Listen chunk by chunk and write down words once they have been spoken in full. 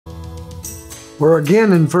We're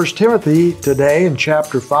again in 1 Timothy today in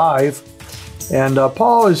chapter 5. And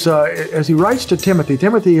Paul is, as he writes to Timothy,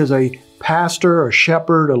 Timothy is a pastor, a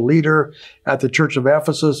shepherd, a leader at the church of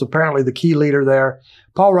Ephesus, apparently the key leader there.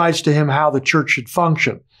 Paul writes to him how the church should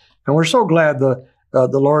function. And we're so glad the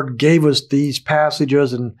Lord gave us these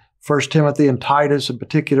passages in 1 Timothy and Titus in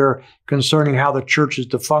particular concerning how the church is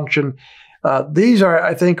to function. These are,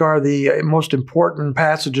 I think, are the most important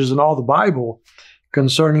passages in all the Bible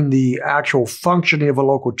concerning the actual functioning of a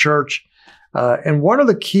local church. And one of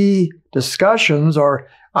the key discussions or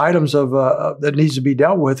items of that needs to be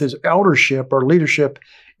dealt with is eldership or leadership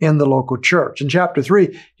in the local church. In chapter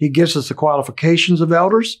 3, he gives us the qualifications of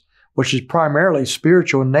elders, which is primarily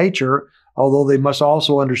spiritual in nature, although they must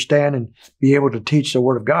also understand and be able to teach the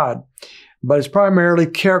Word of God. But it's primarily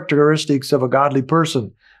characteristics of a godly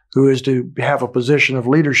person who is to have a position of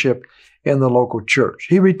leadership in the local church.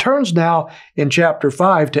 He returns now in chapter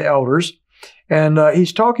 5 to elders, and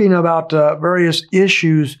he's talking about various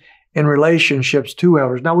issues in relationships to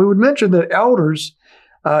elders. Now, we would mention that elders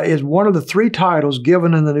is one of the three titles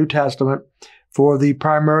given in the New Testament for the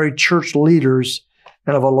primary church leaders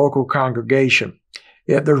of a local congregation.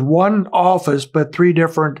 There's one office, but three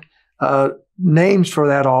different names for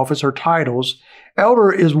that office or titles.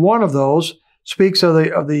 Elder is one of those, speaks of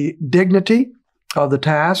the dignity of the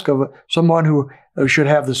task of someone who should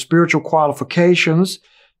have the spiritual qualifications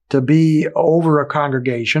to be over a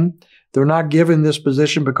congregation. They're not given this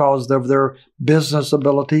position because of their business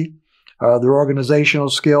ability, their organizational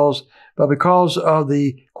skills, but because of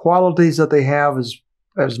the qualities that they have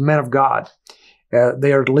as men of God.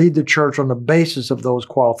 They are to lead the church on the basis of those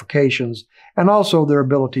qualifications and also their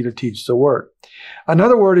ability to teach the Word.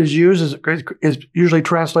 Another word is used, is usually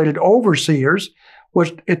translated overseers,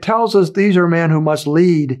 which it tells us these are men who must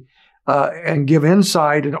lead and give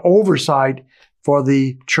insight and oversight for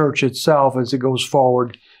the church itself as it goes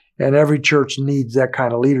forward. And every church needs that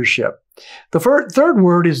kind of leadership. The third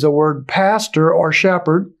word is the word pastor or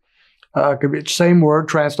shepherd. Could be the same word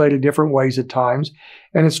translated different ways at times.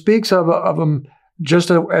 And it speaks of them just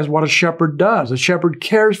as what a shepherd does. A shepherd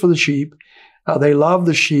cares for the sheep. They love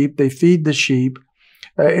the sheep. They feed the sheep.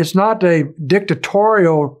 It's not a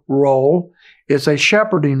dictatorial role. It's a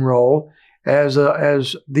shepherding role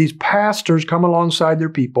as these pastors come alongside their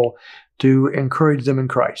people to encourage them in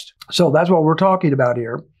Christ. So that's what we're talking about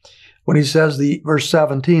here. When he says, verse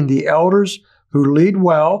 17, the elders who lead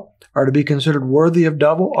well are to be considered worthy of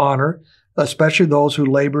double honor, especially those who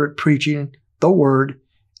labor at preaching the word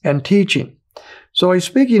and teaching. So he's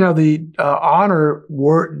speaking of the honor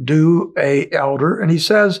due a elder, and he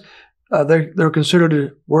says they're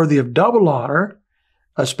considered worthy of double honor,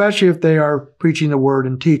 especially if they are preaching the word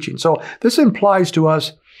and teaching. So this implies to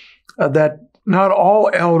us that not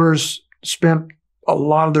all elders spent a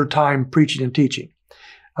lot of their time preaching and teaching.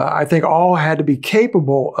 I think all had to be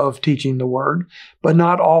capable of teaching the word, but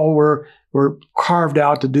not all were carved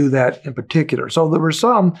out to do that in particular. So there were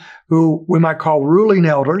some who we might call ruling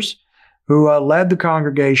elders who led the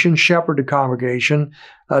congregation, shepherded the congregation,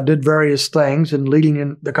 did various things in leading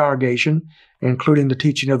in the congregation, including the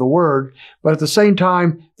teaching of the word. But at the same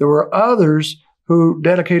time, there were others who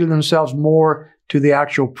dedicated themselves more to the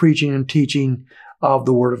actual preaching and teaching of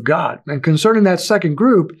the Word of God. And concerning that second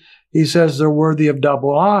group, he says they're worthy of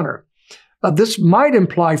double honor. This might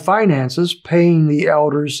imply finances, paying the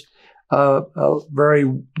elders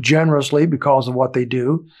very generously because of what they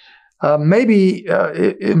do. Maybe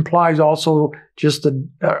it implies also just the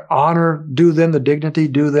honor due them, the dignity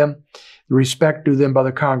due them, the respect due them by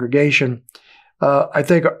the congregation. I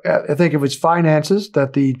think if it's finances,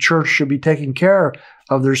 that the church should be taking care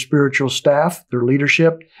of their spiritual staff, their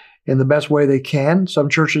leadership, in the best way they can. Some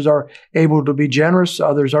churches are able to be generous,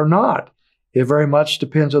 others are not. It very much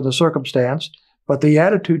depends on the circumstance, but the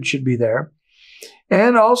attitude should be there.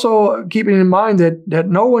 And also keeping in mind that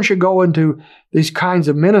no one should go into these kinds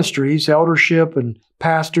of ministries, eldership and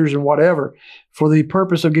pastors and whatever, for the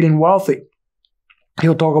purpose of getting wealthy.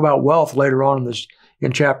 He'll talk about wealth later on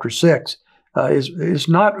in chapter 6. It's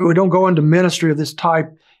not, we don't go into ministry of this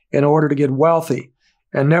type in order to get wealthy.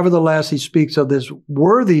 And nevertheless, he speaks of this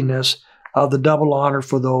worthiness of the double honor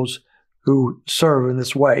for those who serve in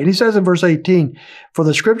this way. And he says in verse 18, for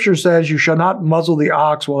the scripture says, you shall not muzzle the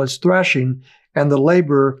ox while it's threshing, and the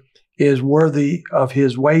laborer is worthy of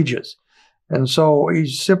his wages. And so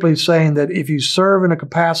he's simply saying that if you serve in a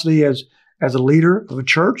capacity as a leader of a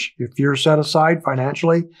church, if you're set aside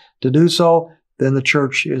financially to do so, then the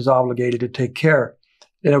church is obligated to take care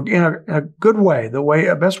in a good way,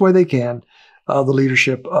 the best way they can, the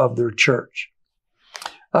leadership of their church.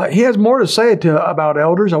 He has more to say about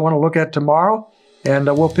elders I want to look at tomorrow. and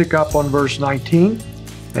we'll pick up on verse 19.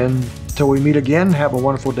 And until we meet again, have a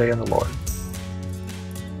wonderful day in the Lord.